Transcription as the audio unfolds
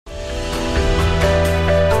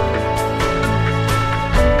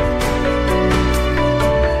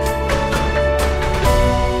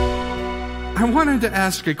wanted to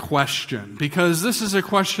ask a question because this is a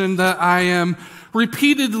question that I am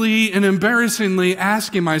repeatedly and embarrassingly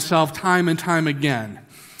asking myself time and time again.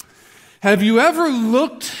 Have you ever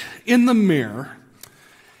looked in the mirror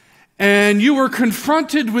and you were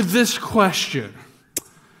confronted with this question?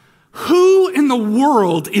 Who in the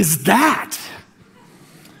world is that?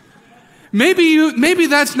 Maybe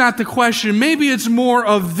that's not the question. Maybe it's more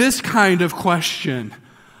of this kind of question.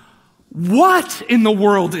 What in the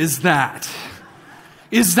world is that?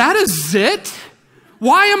 Is that a zit?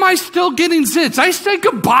 Why am I still getting zits? I said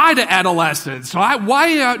goodbye to adolescence. So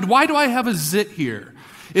why do I have a zit here?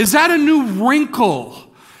 Is that a new wrinkle?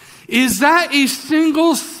 Is that a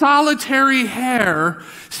single solitary hair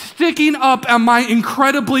sticking up on my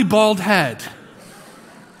incredibly bald head?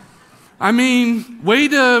 I mean, way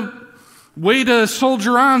to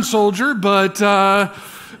soldier on, soldier, but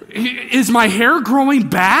is my hair growing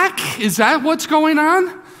back? Is that what's going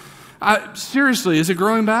on? Seriously, is it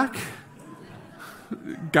growing back?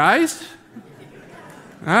 Guys?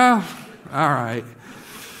 Oh, all right.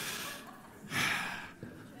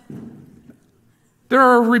 There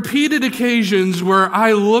are repeated occasions where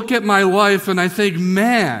I look at my life and I think,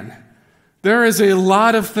 man, there is a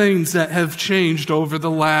lot of things that have changed over the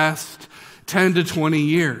last 10 to 20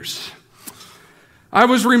 years. I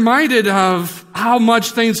was reminded of how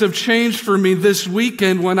much things have changed for me this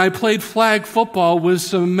weekend when I played flag football with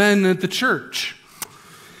some men at the church.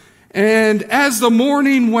 And as the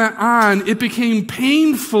morning went on, it became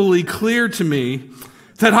painfully clear to me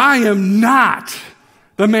that I am not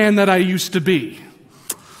the man that I used to be.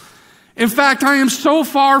 In fact, I am so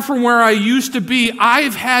far from where I used to be,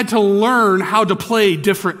 I've had to learn how to play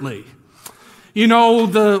differently. You know,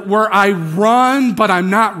 where I run, but I'm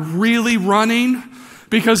not really running,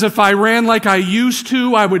 because if I ran like I used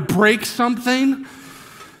to, I would break something.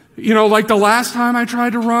 You know, like the last time I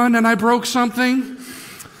tried to run and I broke something.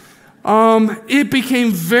 It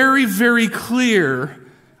became very, very clear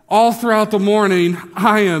all throughout the morning,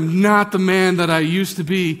 I am not the man that I used to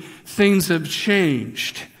be. Things have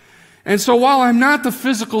changed. And so while I'm not the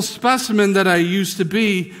physical specimen that I used to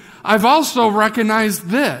be, I've also recognized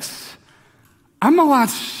this. I'm a lot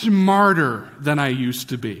smarter than I used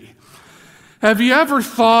to be. Have you ever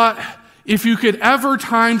thought if you could ever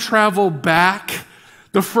time travel back,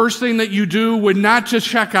 the first thing that you do would not just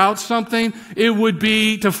check out something, it would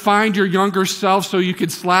be to find your younger self so you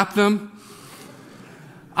could slap them?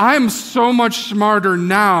 I'm so much smarter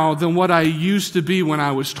now than what I used to be when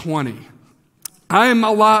I was 20. I am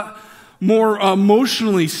a lot more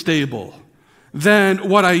emotionally stable than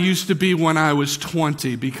what I used to be when I was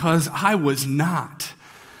 20 because I was not.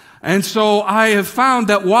 And so I have found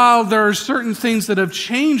that while there are certain things that have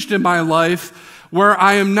changed in my life where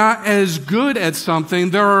I am not as good at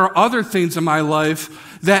something, there are other things in my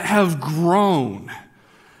life that have grown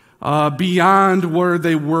beyond where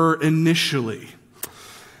they were initially.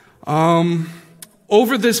 Over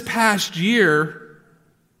this past year,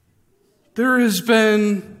 there has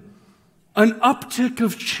been an uptick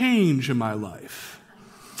of change in my life.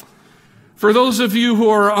 For those of you who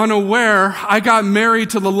are unaware, I got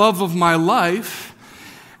married to the love of my life,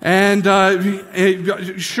 and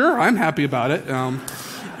sure, I'm happy about it.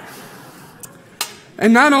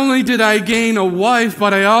 And not only did I gain a wife,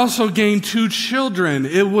 but I also gained 2 children.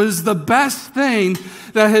 It was the best thing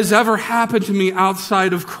that has ever happened to me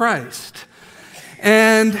outside of Christ.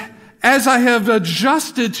 And as I have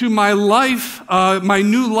adjusted to my life, my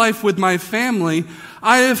new life with my family,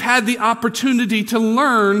 I have had the opportunity to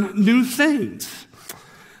learn new things.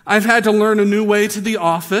 I've had to learn a new way to the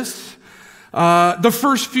office. The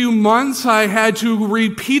first few months, I had to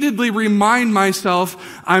repeatedly remind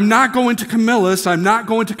myself, I'm not going to Camillus, I'm not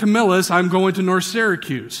going to Camillus, I'm going to North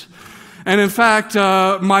Syracuse. And in fact,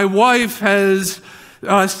 my wife has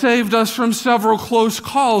saved us from several close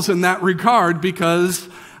calls in that regard because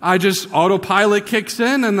I just autopilot kicks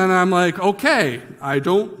in and then I'm like, okay, I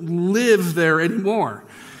don't live there anymore,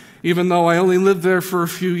 even though I only lived there for a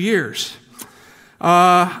few years.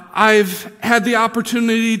 I've had the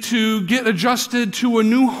opportunity to get adjusted to a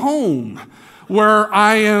new home where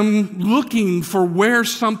I am looking for where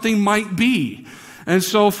something might be. And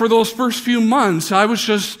so for those first few months,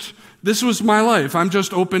 this was my life. I'm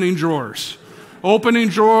just opening drawers,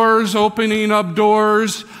 opening up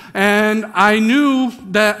doors. And I knew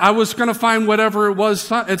that I was going to find whatever it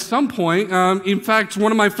was at some point. In fact,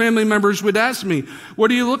 one of my family members would ask me,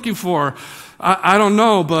 what are you looking for? I don't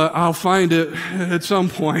know, but I'll find it at some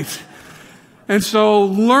point. And so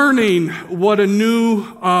learning what a new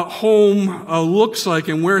home looks like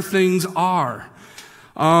and where things are.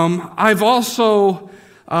 I've also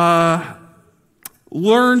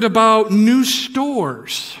learned about new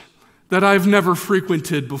stores that I've never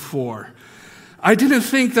frequented before. I didn't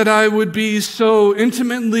think that I would be so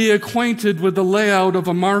intimately acquainted with the layout of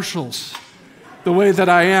a Marshall's the way that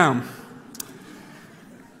I am.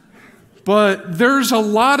 But there's a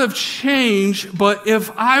lot of change, but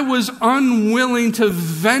if I was unwilling to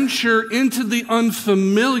venture into the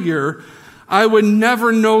unfamiliar, I would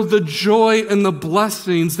never know the joy and the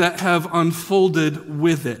blessings that have unfolded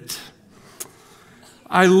with it.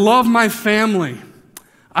 I love my family.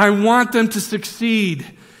 I want them to succeed.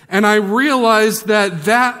 And I realize that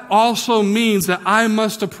that also means that I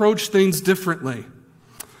must approach things differently.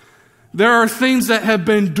 There are things that have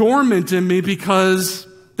been dormant in me because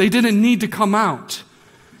they didn't need to come out.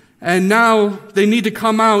 And now they need to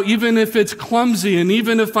come out, even if it's clumsy and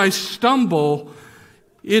even if I stumble.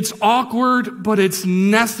 It's awkward, but it's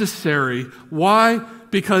necessary. Why?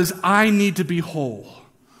 Because I need to be whole.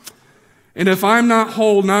 And if I'm not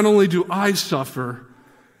whole, not only do I suffer,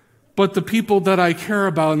 but the people that I care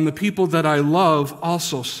about and the people that I love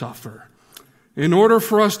also suffer. In order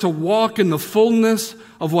for us to walk in the fullness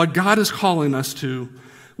of what God is calling us to,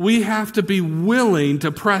 we have to be willing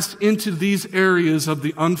to press into these areas of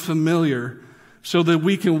the unfamiliar so that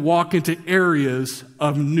we can walk into areas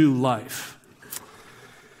of new life.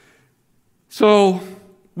 So,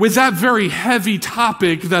 with that very heavy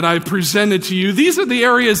topic that I presented to you, these are the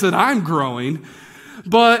areas that I'm growing.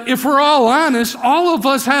 But if we're all honest, all of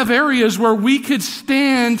us have areas where we could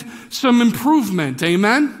stand some improvement.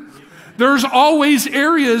 Amen? There's always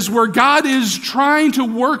areas where God is trying to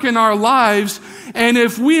work in our lives, and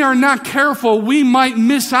if we are not careful, we might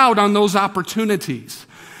miss out on those opportunities.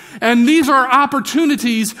 And these are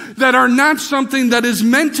opportunities that are not something that is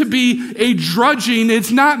meant to be a drudging.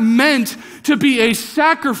 It's not meant to be a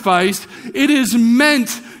sacrifice. It is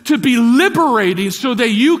meant to be liberating so that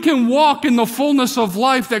you can walk in the fullness of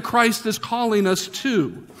life that Christ is calling us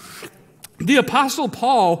to. The Apostle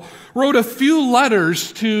Paul wrote a few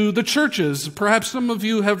letters to the churches. Perhaps some of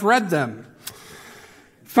you have read them.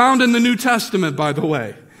 Found in the New Testament, by the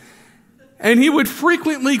way. And he would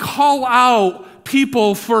frequently call out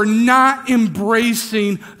people for not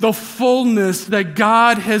embracing the fullness that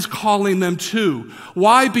God is calling them to.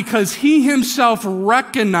 Why? Because he himself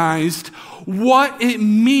recognized what it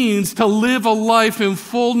means to live a life in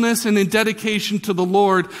fullness and in dedication to the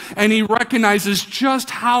Lord. And he recognizes just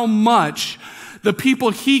how much the people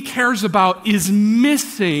he cares about is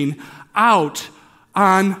missing out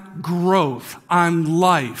on growth, on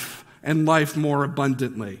life, and life more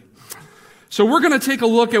abundantly. So we're going to take a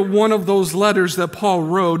look at one of those letters that Paul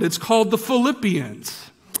wrote. It's called the Philippians.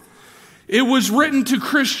 It was written to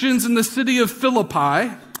Christians in the city of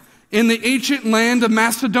Philippi in the ancient land of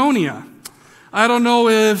Macedonia. I don't know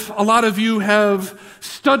if a lot of you have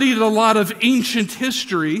studied a lot of ancient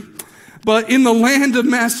history, but in the land of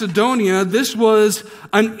Macedonia, this was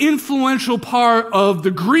an influential part of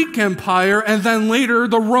the Greek Empire and then later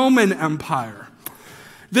the Roman Empire.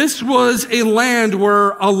 This was a land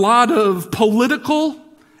where a lot of political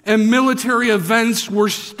and military events were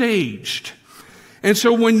staged. And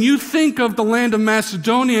so when you think of the land of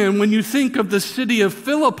Macedonia and when you think of the city of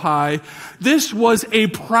Philippi, this was a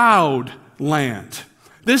proud land.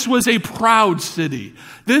 This was a proud city.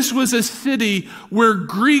 This was a city where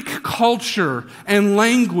Greek culture and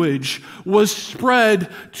language was spread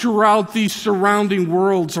throughout the surrounding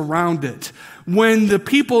worlds around it. When the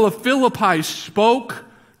people of Philippi spoke,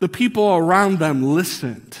 the people around them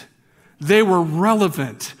listened. They were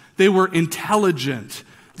relevant. They were intelligent.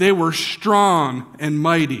 They were strong and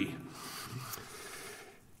mighty.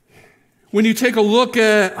 When you take a look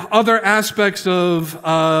at other aspects of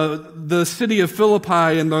the city of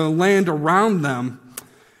Philippi and the land around them,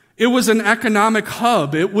 it was an economic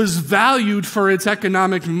hub. It was valued for its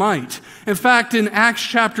economic might. In fact, in Acts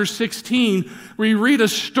chapter 16, we read a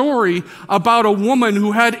story about a woman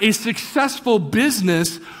who had a successful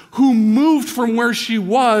business who moved from where she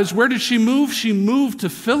was. Where did she move? She moved to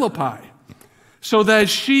Philippi so that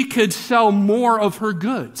she could sell more of her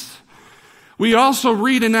goods. We also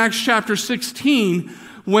read in Acts chapter 16,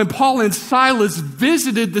 when Paul and Silas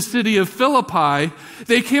visited the city of Philippi,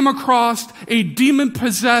 they came across a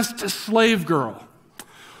demon-possessed slave girl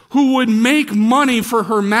who would make money for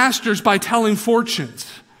her masters by telling fortunes.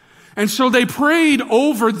 And so they prayed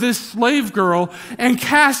over this slave girl and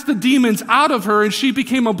cast the demons out of her, and she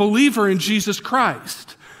became a believer in Jesus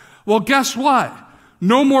Christ. Well, guess what?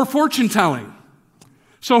 No more fortune telling.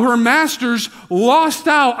 So her masters lost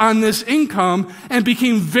out on this income and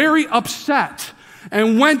became very upset.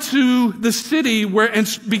 and went to the city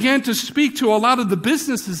and began to speak to a lot of the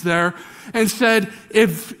businesses there and said,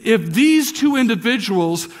 if these two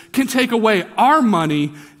individuals can take away our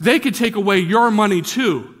money, they could take away your money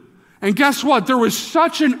too. And guess what? There was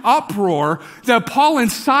such an uproar that Paul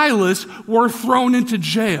and Silas were thrown into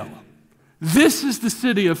jail. This is the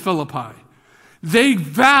city of Philippi. They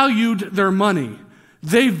valued their money.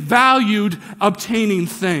 They valued obtaining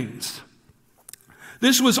things.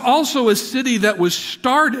 This was also a city that was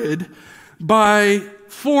started by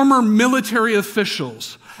former military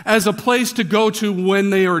officials as a place to go to when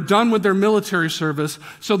they are done with their military service,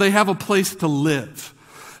 so they have a place to live.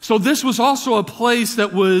 So this was also a place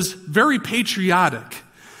that was very patriotic.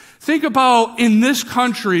 Think about in this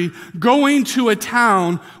country going to a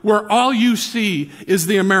town where all you see is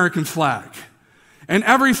the American flag. And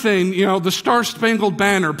everything, the Star-Spangled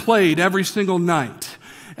Banner played every single night.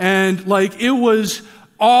 And it was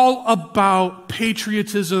all about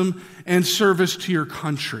patriotism and service to your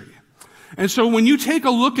country. And so when you take a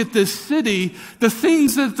look at this city, the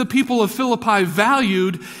things that the people of Philippi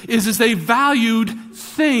valued is they valued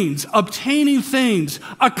things, obtaining things,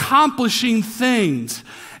 accomplishing things.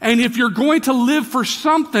 And if you're going to live for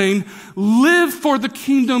something, live for the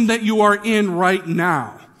kingdom that you are in right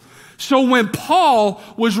now. So when Paul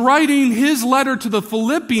was writing his letter to the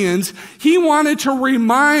Philippians, he wanted to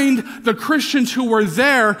remind the Christians who were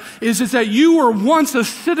there is that you were once a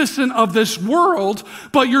citizen of this world,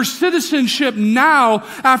 but your citizenship now,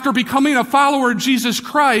 after becoming a follower of Jesus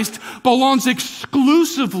Christ, belongs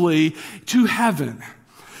exclusively to heaven.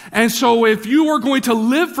 And so if you are going to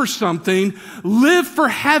live for something, live for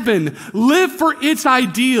heaven, live for its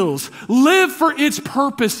ideals, live for its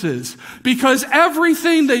purposes, because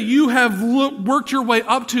everything that you have worked your way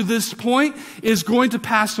up to this point is going to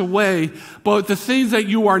pass away, but the things that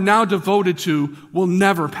you are now devoted to will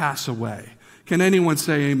never pass away. Can anyone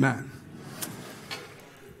say amen?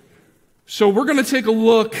 So we're going to take a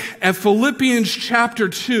look at Philippians chapter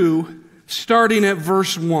 2, starting at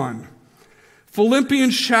verse 1.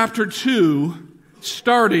 Philippians chapter 2,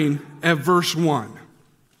 starting at verse 1.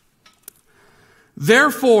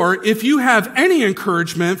 Therefore, if you have any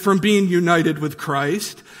encouragement from being united with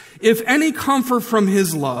Christ, if any comfort from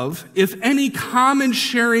his love, if any common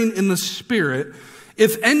sharing in the Spirit,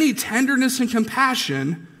 if any tenderness and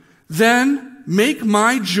compassion, then make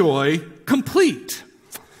my joy complete.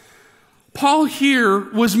 Paul here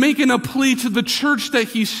was making a plea to the church that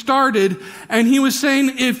he started, and he was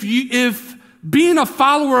saying, if being a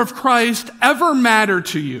follower of Christ ever mattered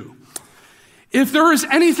to you, if there is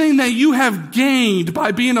anything that you have gained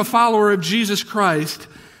by being a follower of Jesus Christ,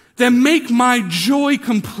 then make my joy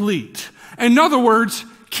complete. In other words,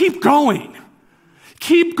 keep going.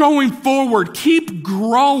 Keep going forward. Keep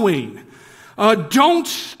growing. Don't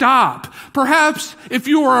stop. Perhaps if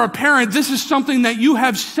you are a parent, this is something that you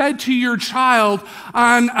have said to your child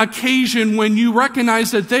on occasion when you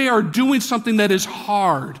recognize that they are doing something that is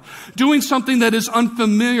hard, doing something that is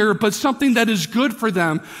unfamiliar, but something that is good for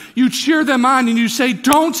them. You cheer them on and you say,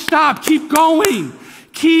 don't stop, keep going,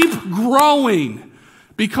 keep growing,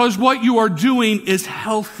 because what you are doing is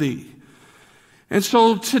healthy. And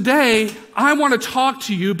so today, I want to talk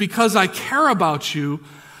to you because I care about you,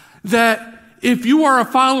 that if you are a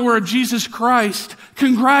follower of Jesus Christ,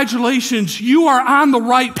 congratulations, you are on the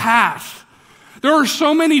right path. There are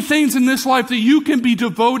so many things in this life that you can be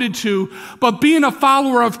devoted to, but being a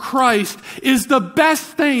follower of Christ is the best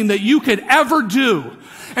thing that you could ever do.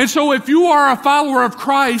 And so if you are a follower of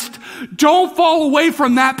Christ, don't fall away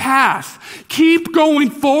from that path. Keep going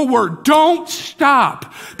forward. Don't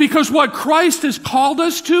stop. Because what Christ has called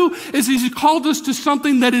us to is he's called us to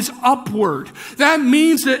something that is upward. That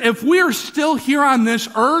means that if we are still here on this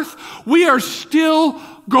earth, we are still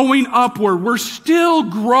going upward. We're still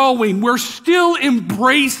growing. We're still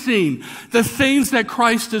embracing the things that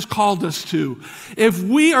Christ has called us to. If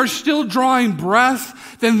we are still drawing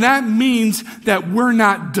breath, then that means that we're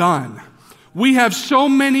not done. We have so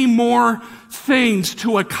many more things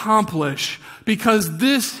to accomplish because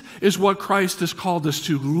this is what Christ has called us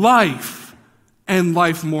to, life and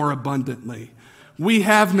life more abundantly. We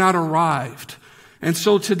have not arrived. And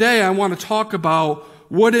so today I want to talk about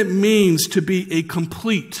what it means to be a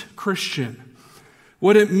complete Christian.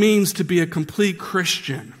 What it means to be a complete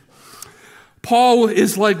Christian. Paul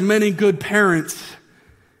is like many good parents.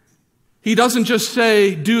 He doesn't just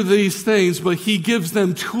say, do these things, but he gives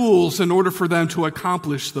them tools in order for them to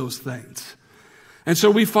accomplish those things. And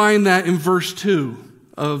so we find that in verse 2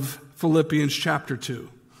 of Philippians chapter 2.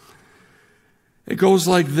 It goes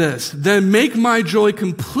like this: then make my joy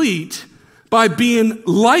complete by being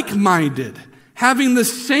like-minded, having the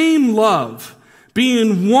same love,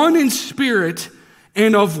 being one in spirit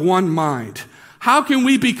and of one mind. How can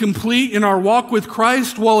we be complete in our walk with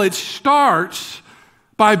Christ? Well, it starts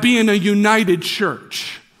by being a united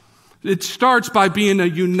church. It starts by being a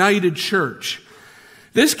united church.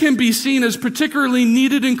 This can be seen as particularly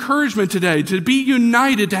needed encouragement today, to be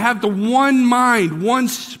united, to have the one mind, one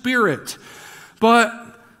spirit. But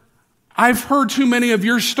I've heard too many of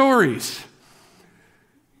your stories.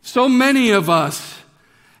 So many of us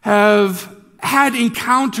have had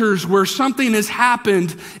encounters where something has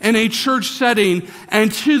happened in a church setting,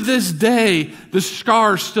 and to this day, the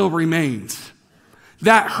scar still remains.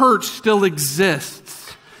 That hurt still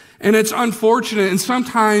exists. And it's unfortunate, and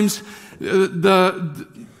sometimes it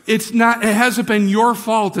hasn't been your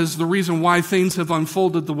fault as the reason why things have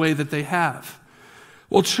unfolded the way that they have.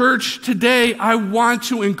 Well, church, today I want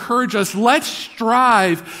to encourage us, let's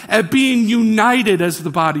strive at being united as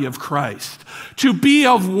the body of Christ, to be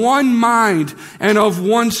of one mind and of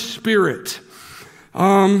one spirit.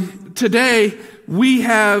 Today, we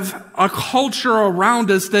have a culture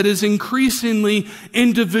around us that is increasingly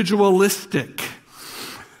individualistic.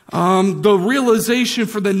 The realization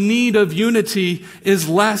for the need of unity is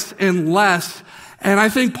less and less. And I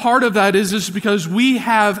think part of that is because we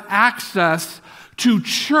have access to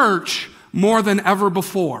church more than ever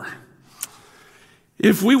before.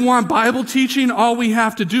 If we want Bible teaching, all we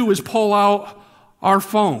have to do is pull out our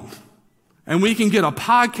phone. And we can get a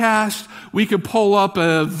podcast, we can pull up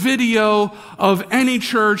a video of any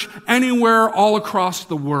church anywhere all across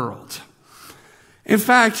the world. In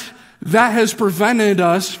fact, that has prevented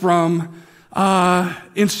us from,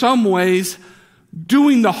 in some ways,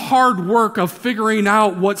 doing the hard work of figuring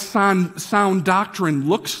out what sound doctrine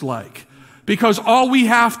looks like. Because all we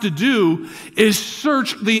have to do is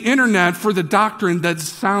search the internet for the doctrine that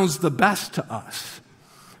sounds the best to us.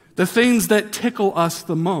 The things that tickle us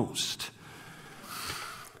the most.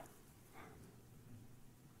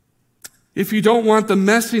 If you don't want the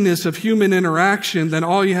messiness of human interaction, then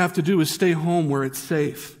all you have to do is stay home where it's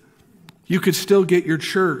safe. You could still get your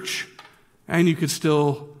church, and you could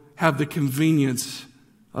still have the convenience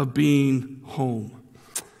of being home.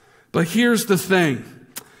 But here's the thing.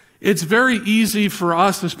 It's very easy for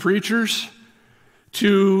us as preachers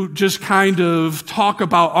to just kind of talk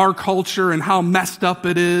about our culture and how messed up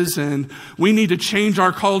it is, and we need to change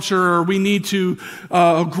our culture, or we need to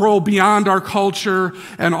grow beyond our culture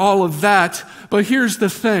and all of that. But here's the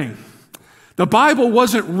thing. The Bible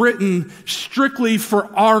wasn't written strictly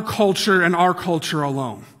for our culture and our culture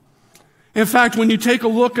alone. In fact, when you take a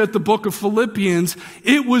look at the book of Philippians,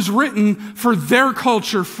 it was written for their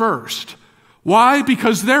culture first. Why?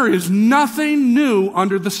 Because there is nothing new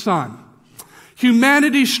under the sun.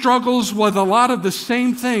 Humanity struggles with a lot of the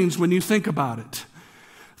same things when you think about it.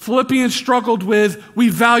 Philippians struggled with, we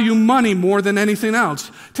value money more than anything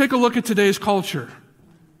else. Take a look at today's culture.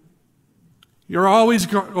 You're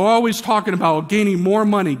always talking about gaining more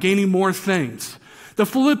money, gaining more things. The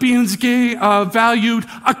Philippians valued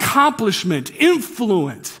accomplishment,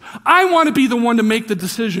 influence. I want to be the one to make the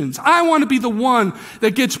decisions. I want to be the one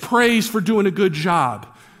that gets praised for doing a good job.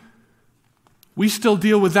 We still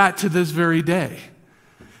deal with that to this very day.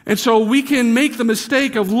 And so we can make the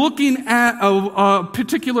mistake of looking at a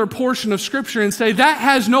particular portion of Scripture and say, that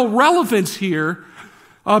has no relevance here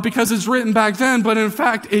because it's written back then, but in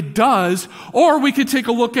fact it does. Or we could take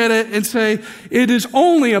a look at it and say, it is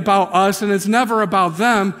only about us and it's never about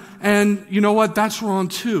them. And you know what? That's wrong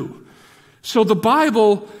too. So the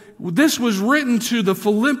Bible, this was written to the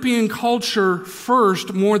Philippian culture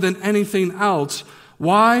first more than anything else.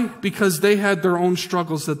 Why? Because they had their own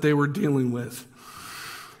struggles that they were dealing with.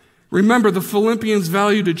 Remember, the Philippians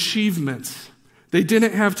valued achievements. They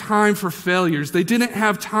didn't have time for failures. They didn't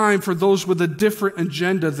have time for those with a different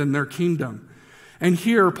agenda than their kingdom. And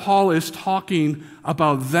here, Paul is talking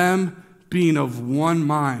about them being of one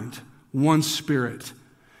mind, one spirit.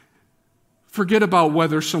 Forget about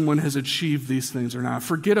whether someone has achieved these things or not.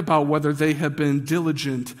 Forget about whether they have been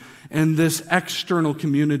diligent in this external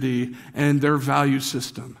community and their value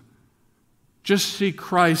system. Just seek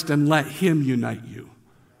Christ and let Him unite you.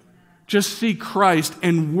 Just seek Christ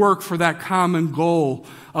and work for that common goal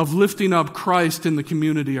of lifting up Christ in the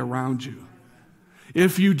community around you.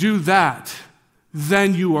 If you do that,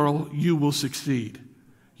 then you will succeed.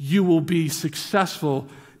 You will be successful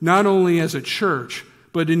not only as a church,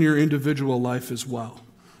 but in your individual life as well.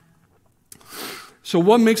 So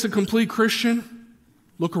what makes a complete Christian?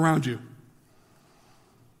 Look around you.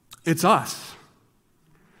 It's us.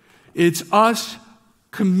 It's us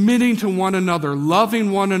committing to one another,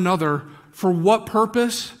 loving one another. For what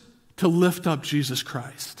purpose? To lift up Jesus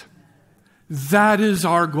Christ. That is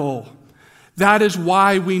our goal. That is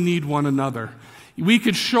why we need one another. We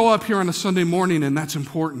could show up here on a Sunday morning, and that's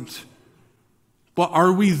important. But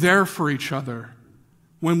are we there for each other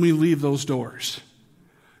when we leave those doors?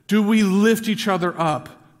 Do we lift each other up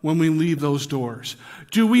when we leave those doors?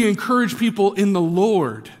 Do we encourage people in the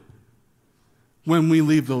Lord when we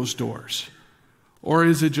leave those doors? Or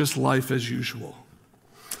is it just life as usual?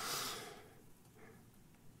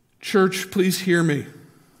 Church, please hear me.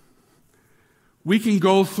 We can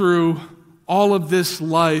go through all of this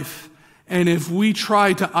life, and if we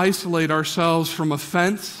try to isolate ourselves from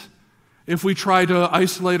offense, if we try to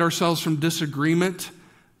isolate ourselves from disagreement,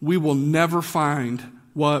 we will never find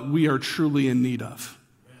what we are truly in need of.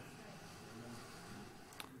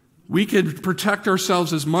 We could protect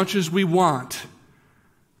ourselves as much as we want,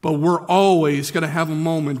 but we're always going to have a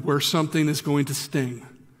moment where something is going to sting.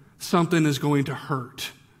 Something is going to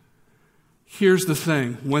hurt. Here's the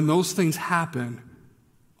thing. When those things happen,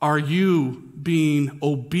 are you being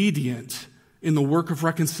obedient in the work of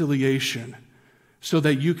reconciliation so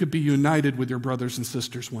that you could be united with your brothers and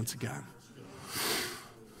sisters once again?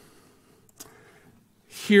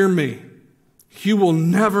 Hear me. You will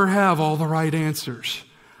never have all the right answers.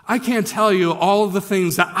 I can't tell you all of the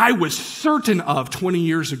things that I was certain of 20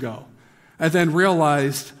 years ago and then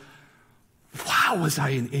realized, wow, was I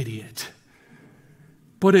an idiot?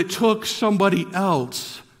 But it took somebody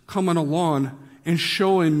else coming along and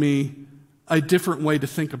showing me a different way to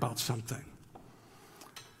think about something.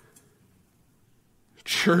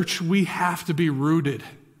 Church, we have to be rooted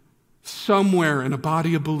somewhere in a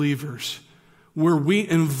body of believers where we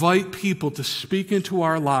invite people to speak into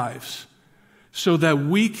our lives so that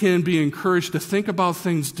we can be encouraged to think about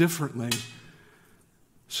things differently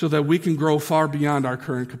so that we can grow far beyond our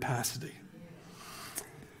current capacity.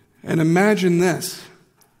 And imagine this.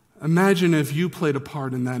 Imagine if you played a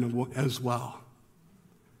part in that as well,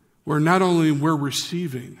 where not only we're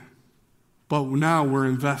receiving, but now we're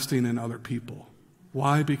investing in other people.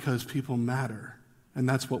 Why? Because people matter, and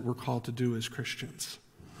that's what we're called to do as Christians.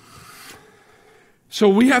 So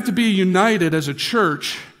we have to be united as a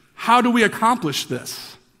church. How do we accomplish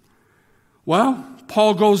this? Well,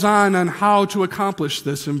 Paul goes on how to accomplish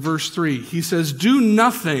this in verse 3. He says, "Do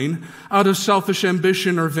nothing out of selfish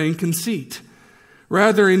ambition or vain conceit.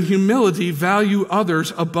 Rather, in humility, value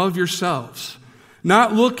others above yourselves,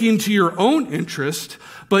 not looking to your own interest,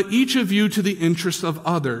 but each of you to the interest of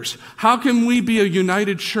others." How can we be a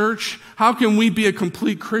united church? How can we be a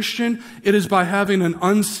complete Christian? It is by having an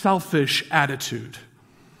unselfish attitude.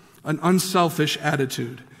 An unselfish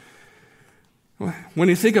attitude. When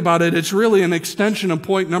you think about it, it's really an extension of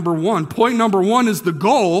point number one. Point number one is the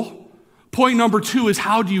goal. Point number two is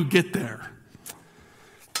how do you get there?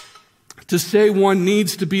 To say one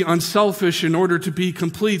needs to be unselfish in order to be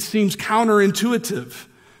complete seems counterintuitive.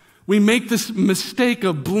 We make this mistake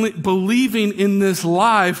of believing in this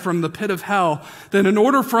lie from the pit of hell that in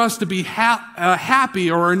order for us to be happy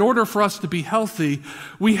or in order for us to be healthy,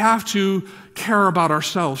 we have to care about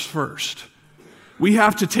ourselves first. We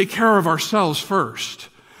have to take care of ourselves first.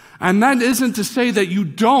 And that isn't to say that you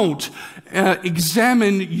don't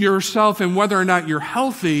examine yourself and whether or not you're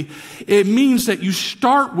healthy. It means that you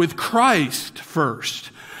start with Christ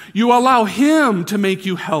first. You allow Him to make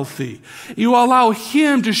you healthy. You allow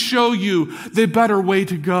Him to show you the better way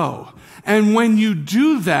to go. And when you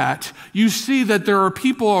do that, you see that there are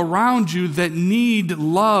people around you that need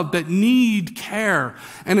love, that need care.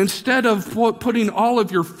 And instead of putting all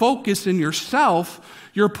of your focus in yourself,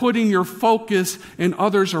 you're putting your focus in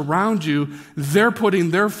others around you. They're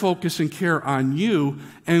putting their focus and care on you,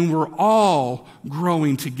 and we're all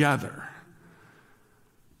growing together.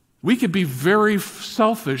 We could be very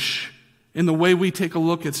selfish in the way we take a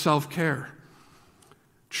look at self-care.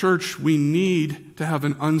 Church, we need to have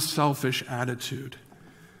an unselfish attitude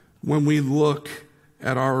when we look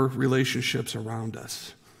at our relationships around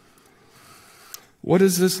us. What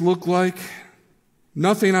does this look like?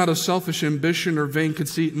 Nothing out of selfish ambition or vain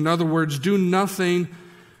conceit. In other words, do nothing.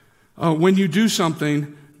 When you do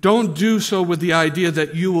something, don't do so with the idea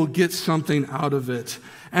that you will get something out of it.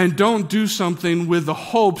 And don't do something with the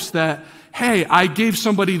hopes that, hey, I gave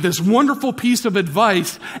somebody this wonderful piece of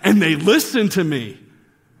advice and they listened to me.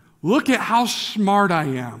 Look at how smart I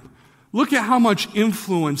am. Look at how much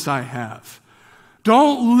influence I have.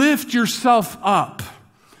 Don't lift yourself up.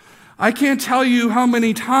 I can't tell you how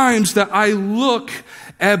many times that I look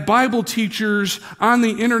at Bible teachers on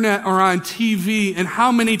the internet or on TV and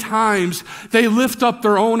how many times they lift up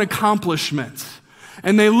their own accomplishments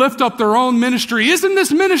and they lift up their own ministry. Isn't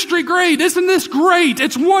this ministry great? Isn't this great?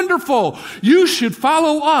 It's wonderful. You should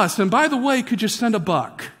follow us. And by the way, could you send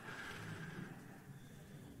 $1?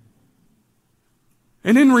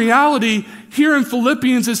 And in reality, here in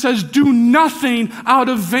Philippians, it says, do nothing out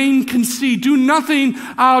of vain conceit. Do nothing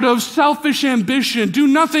out of selfish ambition. Do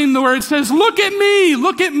nothing where it says, look at me,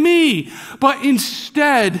 look at me. But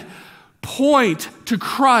instead, point to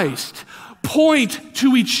Christ. Point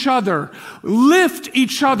to each other. Lift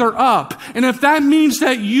each other up. And if that means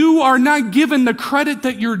that you are not given the credit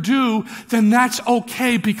that you're due, then that's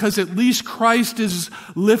okay, because at least Christ is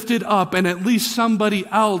lifted up and at least somebody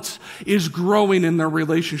else is growing in their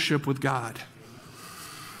relationship with God.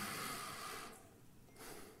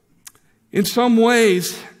 In some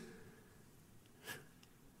ways,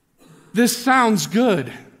 this sounds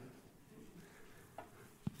good,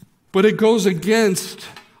 but it goes against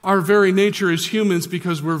our very nature as humans,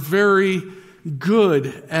 because we're very good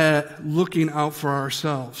at looking out for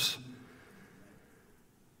ourselves.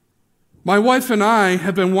 My wife and I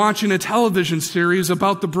have been watching a television series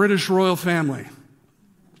about the British royal family.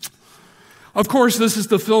 Of course, this is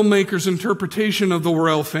the filmmaker's interpretation of the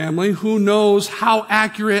royal family. Who knows how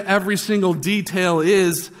accurate every single detail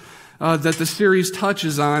is that the series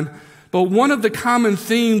touches on. But one of the common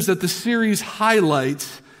themes that the series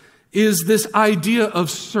highlights is this idea of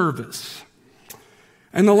service.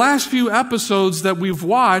 And the last few episodes that we've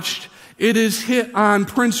watched, it is hit on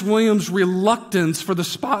Prince William's reluctance for the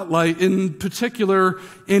spotlight, in particular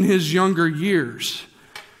in his younger years.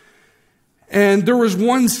 And there was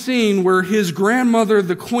one scene where his grandmother,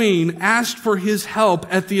 the Queen, asked for his help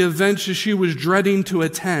at the event that she was dreading to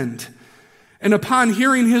attend. And upon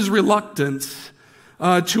hearing his reluctance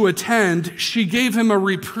to attend, she gave him a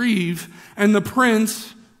reprieve, and the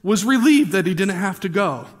prince was relieved that he didn't have to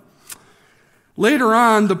go. Later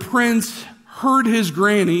on, the prince heard his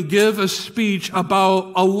granny give a speech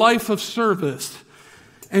about a life of service,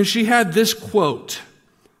 and she had this quote: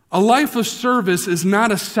 "A life of service is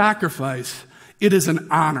not a sacrifice, it is an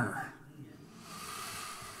honor."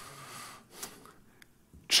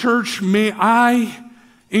 Church, may I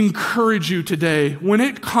encourage you today, when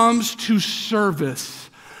it comes to service,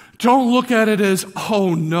 don't look at it as,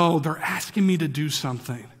 oh no, they're asking me to do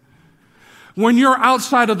something. When you're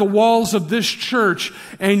outside of the walls of this church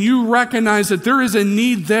and you recognize that there is a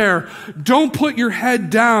need there, don't put your head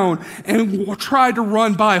down and try to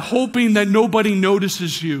run by hoping that nobody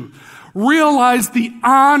notices you. Realize the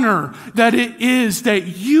honor that it is that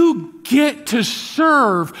you get to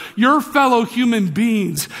serve your fellow human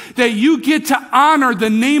beings, that you get to honor the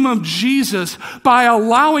name of Jesus by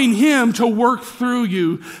allowing him to work through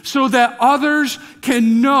you so that others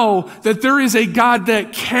can know that there is a God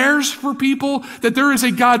that cares for people, that there is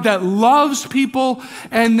a God that loves people,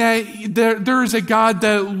 and that there is a God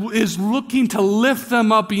that is looking to lift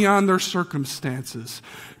them up beyond their circumstances.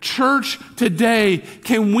 Church, today,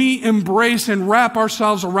 can we embrace and wrap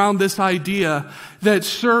ourselves around this idea that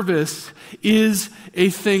service is a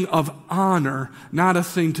thing of honor, not a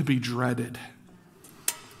thing to be dreaded?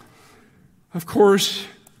 Of course,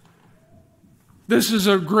 this is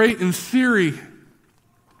a great in theory.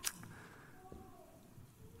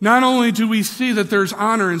 Not only do we see that there's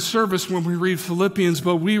honor in service when we read Philippians,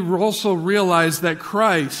 but we also realize that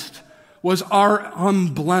Christ was our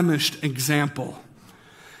unblemished example.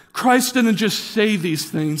 Christ didn't just say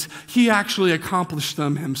these things, he actually accomplished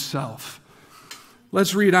them himself.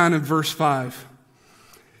 Let's read on in verse 5.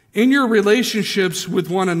 In your relationships with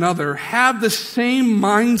one another, have the same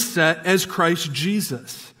mindset as Christ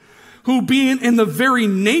Jesus, who being in the very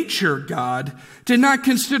nature God, did not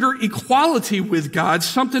consider equality with God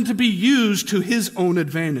something to be used to his own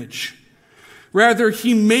advantage. Rather,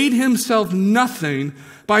 he made himself nothing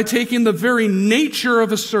by taking the very nature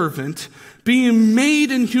of a servant, being made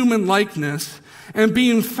in human likeness, and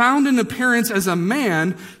being found in appearance as a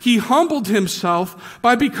man, he humbled himself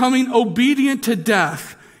by becoming obedient to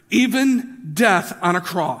death, even death on a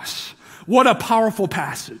cross. What a powerful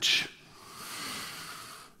passage.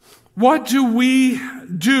 What do we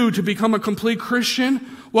do to become a complete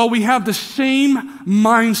Christian? Well, we have the same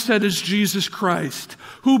mindset as Jesus Christ,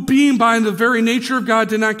 who being by the very nature of God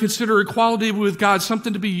did not consider equality with God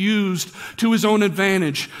something to be used to his own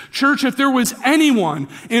advantage. Church, if there was anyone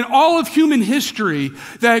in all of human history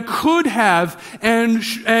that could have and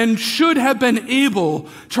should have been able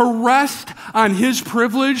to rest on his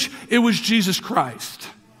privilege, it was Jesus Christ.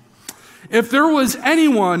 If there was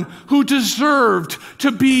anyone who deserved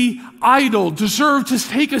to be idle, deserved to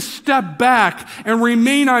take a step back and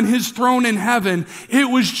remain on his throne in heaven, it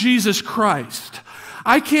was Jesus Christ.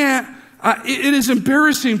 It is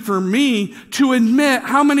embarrassing for me to admit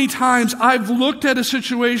how many times I've looked at a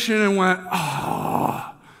situation and went,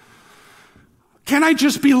 oh, can I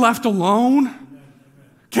just be left alone?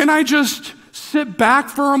 Can I just sit back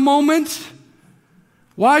for a moment?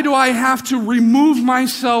 Why do I have to remove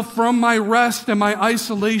myself from my rest and my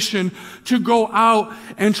isolation to go out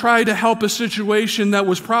and try to help a situation that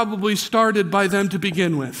was probably started by them to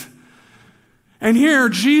begin with? And here,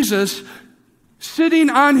 Jesus, sitting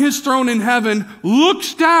on his throne in heaven,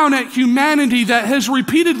 looks down at humanity that has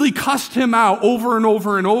repeatedly cussed him out over and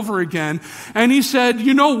over and over again. And he said,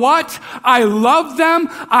 you know what? I love them,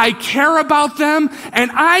 I care about them, and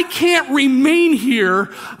I can't remain here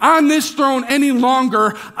on this throne any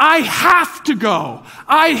longer. I have to go.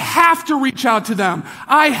 I have to reach out to them.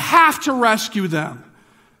 I have to rescue them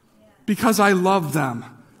because I love them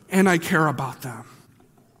and I care about them.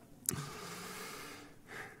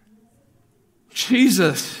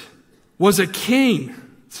 Jesus was a king,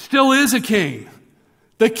 still is a king,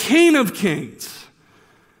 the King of Kings.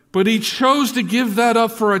 But he chose to give that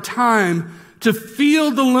up for a time to feel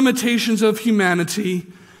the limitations of humanity,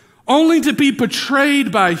 only to be betrayed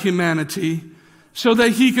by humanity, so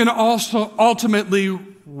that he can also ultimately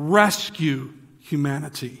rescue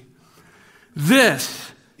humanity.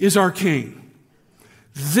 This is our King.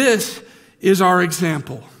 This is our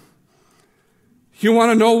example. You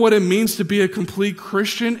want to know what it means to be a complete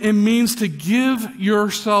Christian? It means to give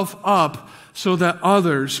yourself up so that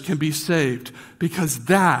others can be saved, because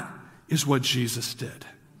that is what Jesus did.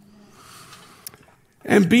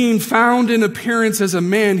 And being found in appearance as a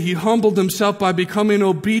man, he humbled himself by becoming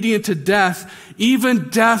obedient to death, even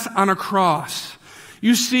death on a cross.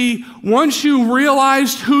 You see, once you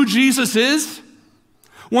realized who Jesus is,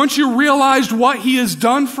 once you realized what he has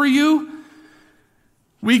done for you,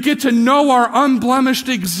 we get to know our unblemished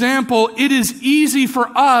example. It is easy for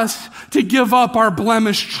us to give up our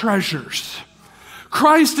blemished treasures.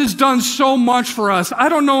 Christ has done so much for us. I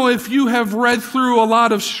don't know if you have read through a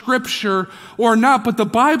lot of scripture or not, but the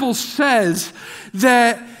Bible says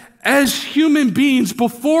that as human beings,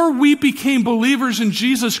 before we became believers in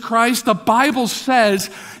Jesus Christ, the Bible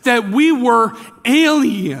says that we were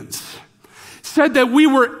aliens. Said that we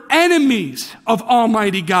were enemies of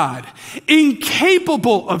Almighty God,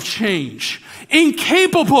 incapable of change,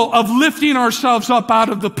 incapable of lifting ourselves up out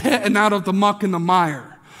of the pit and out of the muck and the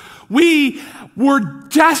mire. We were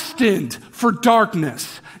destined for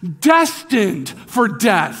darkness, destined for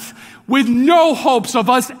death, with no hopes of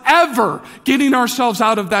us ever getting ourselves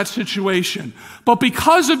out of that situation. But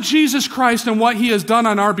because of Jesus Christ and what he has done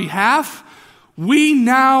on our behalf, we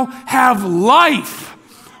now have life.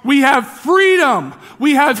 We have freedom.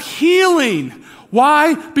 We have healing.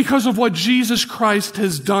 Why? Because of what Jesus Christ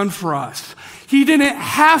has done for us. He didn't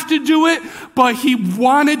have to do it, but he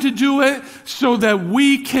wanted to do it so that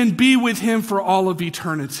we can be with him for all of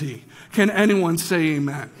eternity. Can anyone say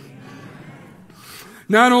amen?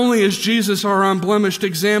 Not only is Jesus our unblemished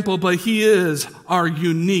example, but he is our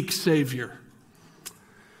unique Savior.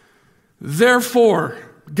 Therefore,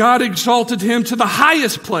 God exalted him to the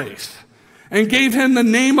highest place and gave him the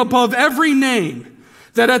name above every name,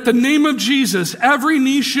 that at the name of Jesus every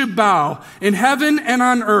knee should bow in heaven and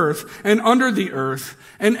on earth and under the earth,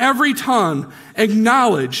 and every tongue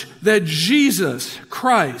acknowledge that Jesus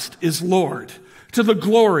Christ is Lord, to the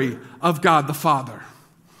glory of God the Father.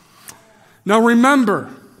 Now remember,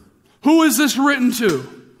 who is this written to?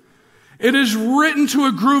 It is written to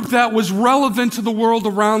a group that was relevant to the world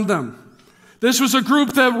around them. This was a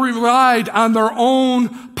group that relied on their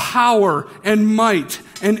own power and might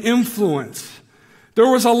and influence.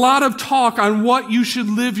 There was a lot of talk on what you should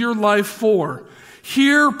live your life for.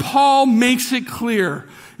 Here, Paul makes it clear.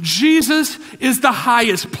 Jesus is the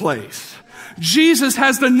highest place. Jesus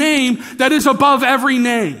has the name that is above every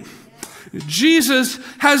name. Jesus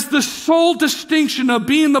has the sole distinction of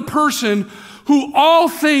being the person who all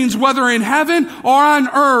things, whether in heaven or on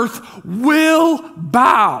earth, will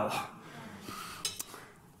bow.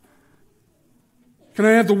 Can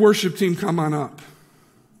I have the worship team come on up?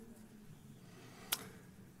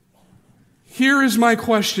 Here is my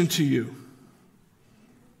question to you.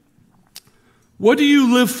 What do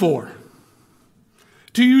you live for?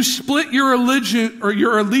 Do you split your religion or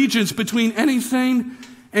your allegiance between anything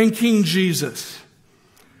and King Jesus?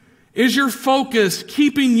 Is your focus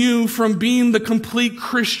keeping you from being the complete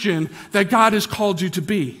Christian that God has called you to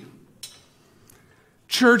be?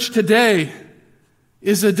 Church, today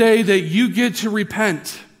is a day that you get to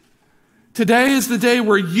repent. Today is the day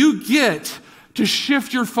where you get to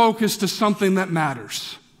shift your focus to something that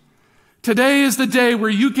matters. Today is the day where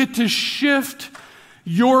you get to shift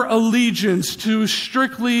your allegiance to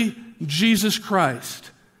strictly Jesus Christ.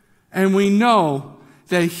 And we know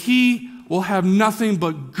that he will have nothing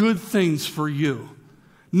but good things for you.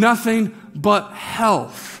 Nothing but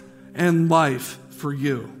health and life for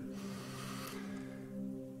you.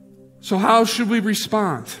 So how should we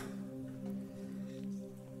respond?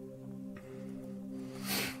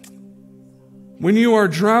 When you are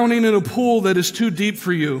drowning in a pool that is too deep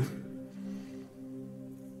for you,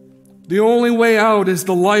 the only way out is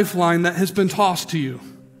the lifeline that has been tossed to you.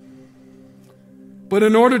 But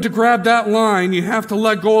in order to grab that line, you have to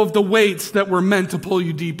let go of the weights that were meant to pull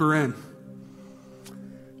you deeper in.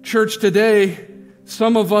 Church, today,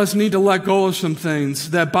 some of us need to let go of some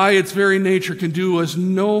things that by its very nature can do us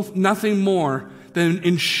nothing more than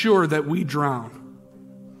ensure that we drown.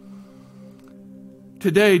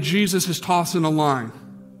 Today, Jesus is tossing a line.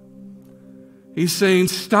 He's saying,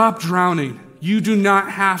 stop drowning. You do not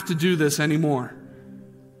have to do this anymore.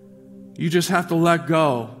 You just have to let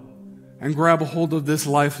go and grab a hold of this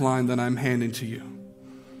lifeline that I'm handing to you.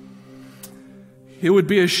 It would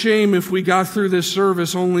be a shame if we got through this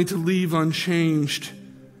service only to leave unchanged,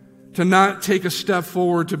 to not take a step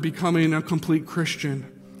forward to becoming a complete Christian.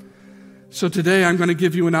 So today I'm going to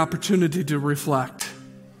give you an opportunity to reflect.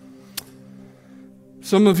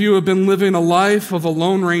 Some of you have been living a life of a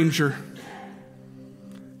lone ranger.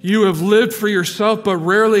 You have lived for yourself, but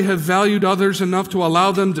rarely have valued others enough to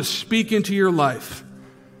allow them to speak into your life.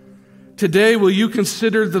 Today, will you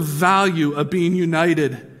consider the value of being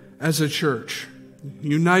united as a church?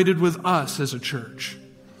 United with us as a church.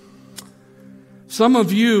 Some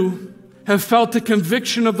of you have felt the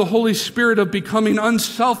conviction of the Holy Spirit of becoming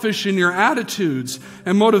unselfish in your attitudes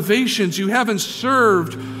and motivations. You haven't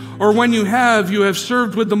served, or when you have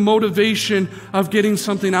served with the motivation of getting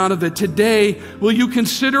something out of it. Today, will you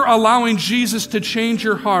consider allowing Jesus to change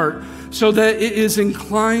your heart so that it is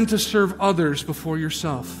inclined to serve others before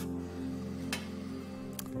yourself?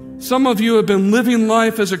 Some of you have been living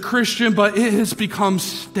life as a Christian, but it has become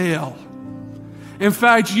stale. In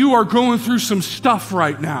fact, you are going through some stuff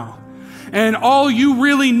right now. And all you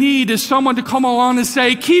really need is someone to come along and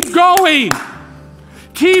say, keep going.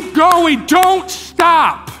 Keep going. Don't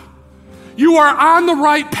stop. You are on the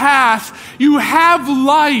right path. You have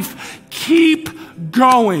life. Keep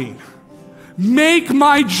going. Make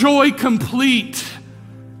my joy complete.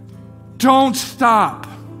 Don't stop.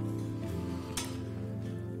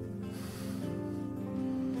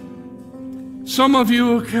 Some of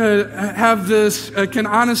you can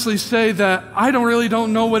honestly say that I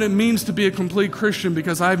don't know what it means to be a complete Christian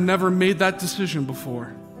because I've never made that decision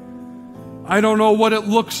before. I don't know what it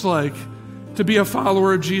looks like to be a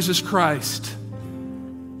follower of Jesus Christ.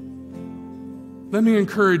 Let me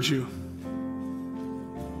encourage you.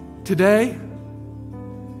 Today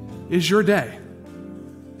is your day.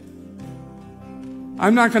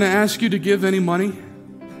 I'm not going to ask you to give any money.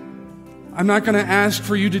 I'm not going to ask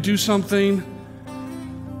for you to do something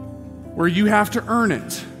where you have to earn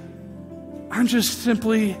it. I'm just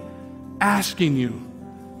simply asking you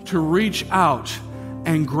to reach out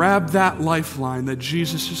and grab that lifeline that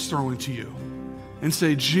Jesus is throwing to you and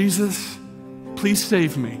say, Jesus, please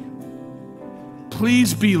save me.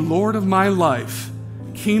 Please be Lord of my life,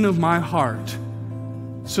 King of my heart,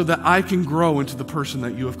 so that I can grow into the person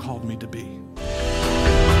that you have called me to be.